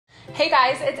Hey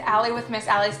guys, it's Allie with Miss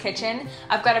Allie's Kitchen.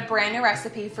 I've got a brand new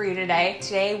recipe for you today.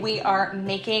 Today we are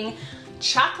making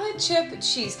chocolate chip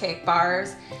cheesecake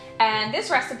bars. And this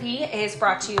recipe is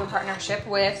brought to you in partnership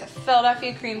with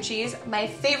Philadelphia Cream Cheese, my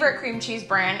favorite cream cheese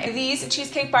brand. These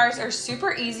cheesecake bars are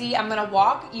super easy. I'm gonna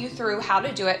walk you through how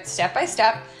to do it step by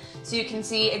step so you can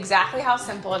see exactly how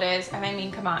simple it is. And I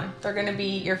mean, come on, they're gonna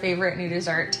be your favorite new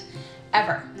dessert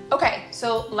ever. Okay,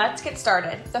 so let's get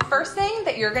started. The first thing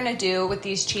that you're gonna do with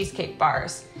these cheesecake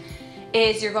bars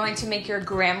is you're going to make your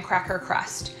graham cracker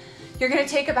crust. You're gonna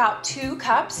take about 2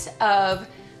 cups of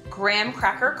graham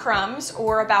cracker crumbs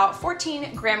or about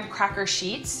 14 graham cracker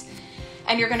sheets,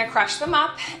 and you're gonna crush them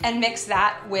up and mix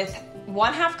that with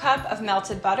 1/2 cup of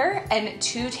melted butter and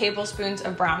 2 tablespoons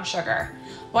of brown sugar.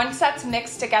 Once that's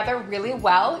mixed together really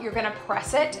well, you're gonna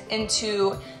press it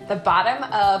into the bottom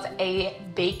of a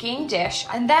baking dish,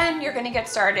 and then you're gonna get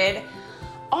started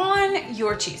on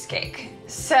your cheesecake.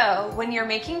 So when you're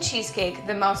making cheesecake,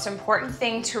 the most important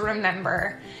thing to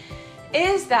remember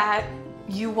is that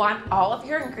you want all of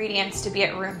your ingredients to be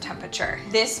at room temperature.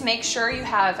 This makes sure you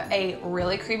have a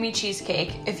really creamy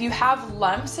cheesecake. If you have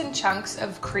lumps and chunks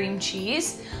of cream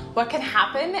cheese, what can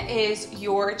happen is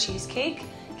your cheesecake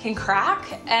can crack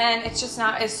and it's just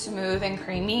not as smooth and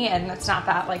creamy, and it's not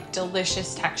that like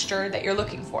delicious texture that you're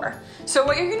looking for. So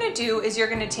what you're gonna do is you're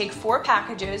gonna take 4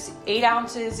 packages, 8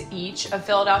 ounces each of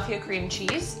Philadelphia cream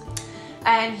cheese,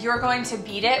 and you're going to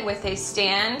beat it with a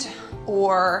stand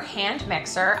or hand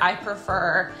mixer. I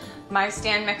prefer my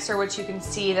stand mixer, which you can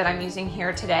see that I'm using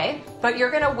here today. But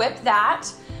you're gonna whip that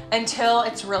until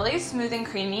it's really smooth and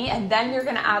creamy, and then you're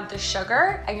gonna add the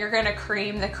sugar and you're gonna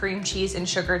cream the cream cheese and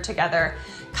sugar together,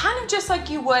 kind of just like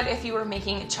you would if you were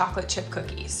making chocolate chip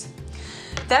cookies.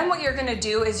 Then what you're gonna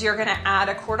do is you're gonna add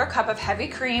 1/4 cup of heavy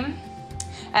cream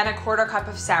and 1/4 cup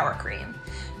of sour cream.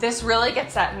 This really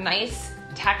gets that nice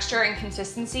texture and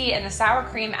consistency, and the sour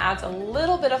cream adds a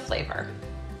little bit of flavor.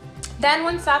 Then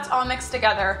once that's all mixed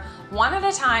together, one at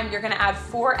a time, you're gonna add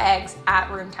 4 eggs at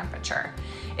room temperature.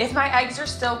 If my eggs are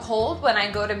still cold when I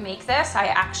go to make this, I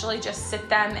actually just sit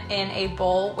them in a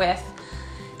bowl with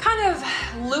kind of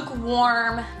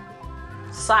lukewarm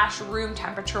 / room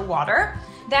temperature water.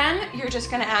 Then you're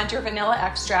just gonna add your vanilla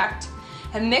extract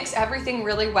and mix everything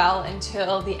really well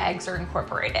until the eggs are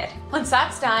incorporated. Once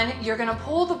that's done, you're gonna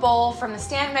pull the bowl from the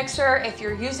stand mixer if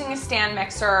you're using a stand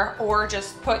mixer, or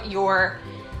just put your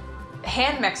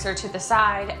hand mixer to the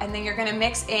side, and then you're gonna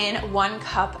mix in 1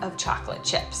 cup of chocolate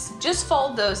chips. Just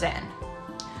fold those in.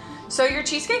 So your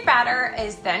cheesecake batter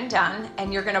is then done,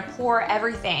 and you're gonna pour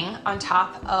everything on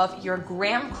top of your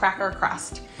graham cracker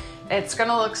crust. It's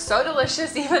gonna look so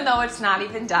delicious even though it's not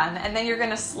even done. And then you're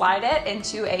gonna slide it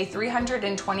into a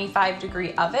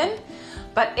 325-degree oven.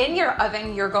 But in your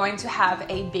oven, you're going to have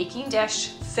a baking dish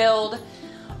filled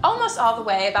almost all the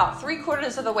way, about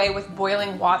 3/4 of the way, with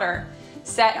boiling water,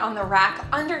 set on the rack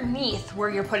underneath where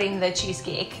you're putting the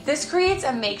cheesecake. This creates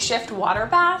a makeshift water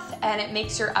bath, and it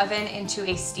makes your oven into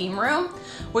a steam room,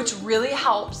 which really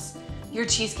helps your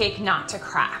cheesecake not to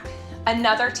crack.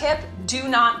 Another tip, do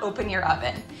not open your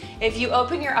oven. If you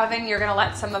open your oven, you're gonna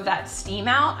let some of that steam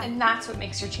out, and that's what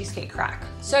makes your cheesecake crack.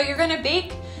 So you're gonna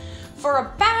bake for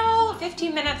about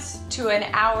 15 minutes to an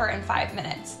hour and 5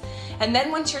 minutes. And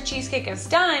then once your cheesecake is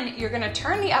done, you're gonna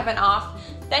turn the oven off,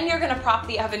 then you're gonna prop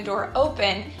the oven door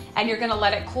open, and you're gonna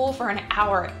let it cool for an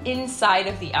hour inside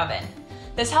of the oven.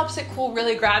 This helps it cool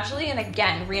really gradually, and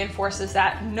again, reinforces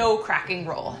that no cracking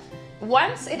rule.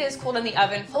 Once it is cooled in the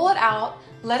oven, pull it out,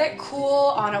 let it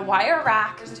cool on a wire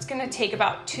rack. It's gonna take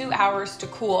about 2 hours to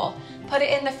cool. Put it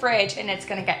in the fridge, and it's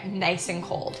gonna get nice and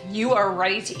cold. You are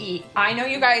ready to eat. I know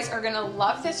you guys are gonna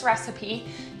love this recipe.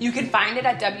 You can find it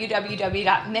at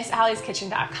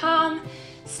www.missallieskitchen.com.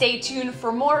 Stay tuned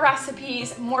for more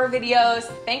recipes, more videos.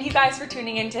 Thank you guys for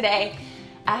tuning in today,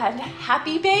 and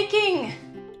happy baking.